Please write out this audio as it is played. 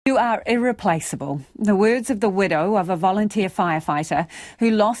You are irreplaceable. The words of the widow of a volunteer firefighter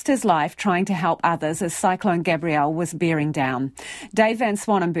who lost his life trying to help others as Cyclone Gabrielle was bearing down. Dave Van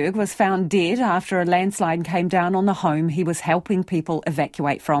Swanenberg was found dead after a landslide came down on the home he was helping people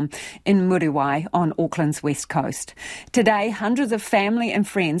evacuate from in Muriwai on Auckland's west coast. Today, hundreds of family and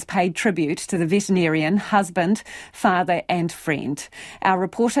friends paid tribute to the veterinarian, husband, father and friend. Our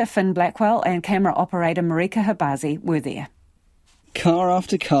reporter Finn Blackwell and camera operator Marika Habazi were there. Car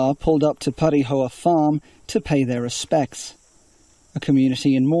after car pulled up to Parihoa Farm to pay their respects. A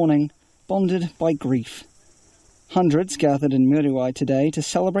community in mourning, bonded by grief. Hundreds gathered in Muriwai today to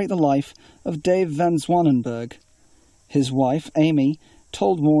celebrate the life of Dave Van Swanenberg. His wife, Amy,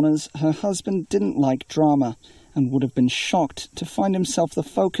 told mourners her husband didn't like drama and would have been shocked to find himself the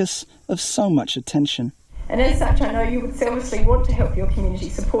focus of so much attention. And as such, I know you would selflessly want to help your community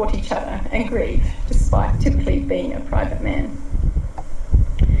support each other and grieve, despite typically being a private man.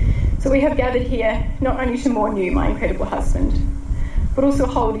 So we have gathered here not only to mourn you, my incredible husband, but also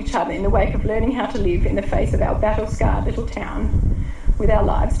hold each other in the wake of learning how to live in the face of our battle-scarred little town with our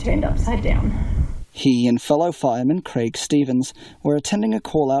lives turned upside down. He and fellow fireman Craig Stevens were attending a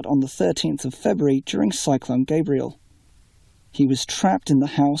call-out on the 13th of February during Cyclone Gabrielle. He was trapped in the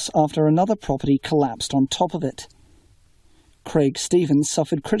house after another property collapsed on top of it. Craig Stevens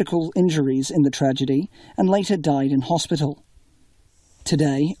suffered critical injuries in the tragedy and later died in hospital.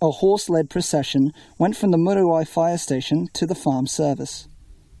 Today, a horse-led procession went from the Muriwai Fire Station to the farm service.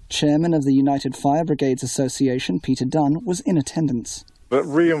 Chairman of the United Fire Brigades Association, Peter Dunn, was in attendance. It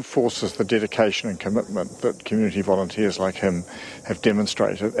reinforces the dedication and commitment that community volunteers like him have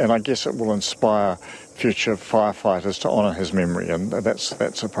demonstrated, and I guess it will inspire future firefighters to honour his memory, and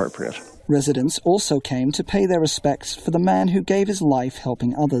that's appropriate. Residents also came to pay their respects for the man who gave his life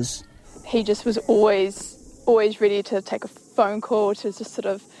helping others. He just was always ready to take a phone call, to just sort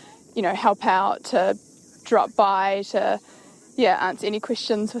of, help out, to drop by, to, answer any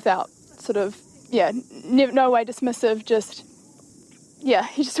questions without sort of, no way dismissive, just,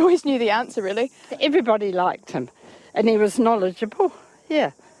 he just always knew the answer, really. Everybody liked him, and he was knowledgeable, He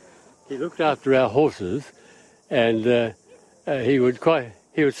looked after our horses, and he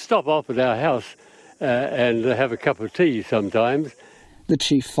would stop off at our house and have a cup of tea sometimes. The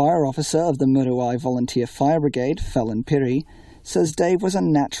Chief Fire Officer of the Muriwai Volunteer Fire Brigade, Fallon Perry, says Dave was a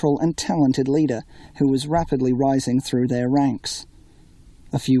natural and talented leader who was rapidly rising through their ranks.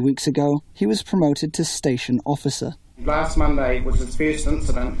 A few weeks ago, he was promoted to station officer. Last Monday was his first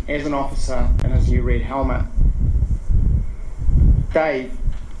incident as an officer in his new red helmet. Dave,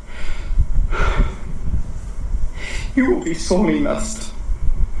 you will be sorely missed.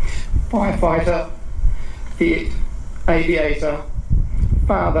 Firefighter, vet, aviator,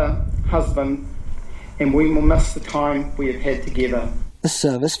 father, husband, and we will miss the time we have had together. The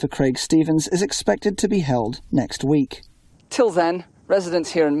service for Craig Stevens is expected to be held next week. Till then,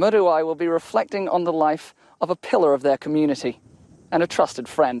 residents here in Muriwai will be reflecting on the life of a pillar of their community and a trusted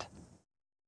friend.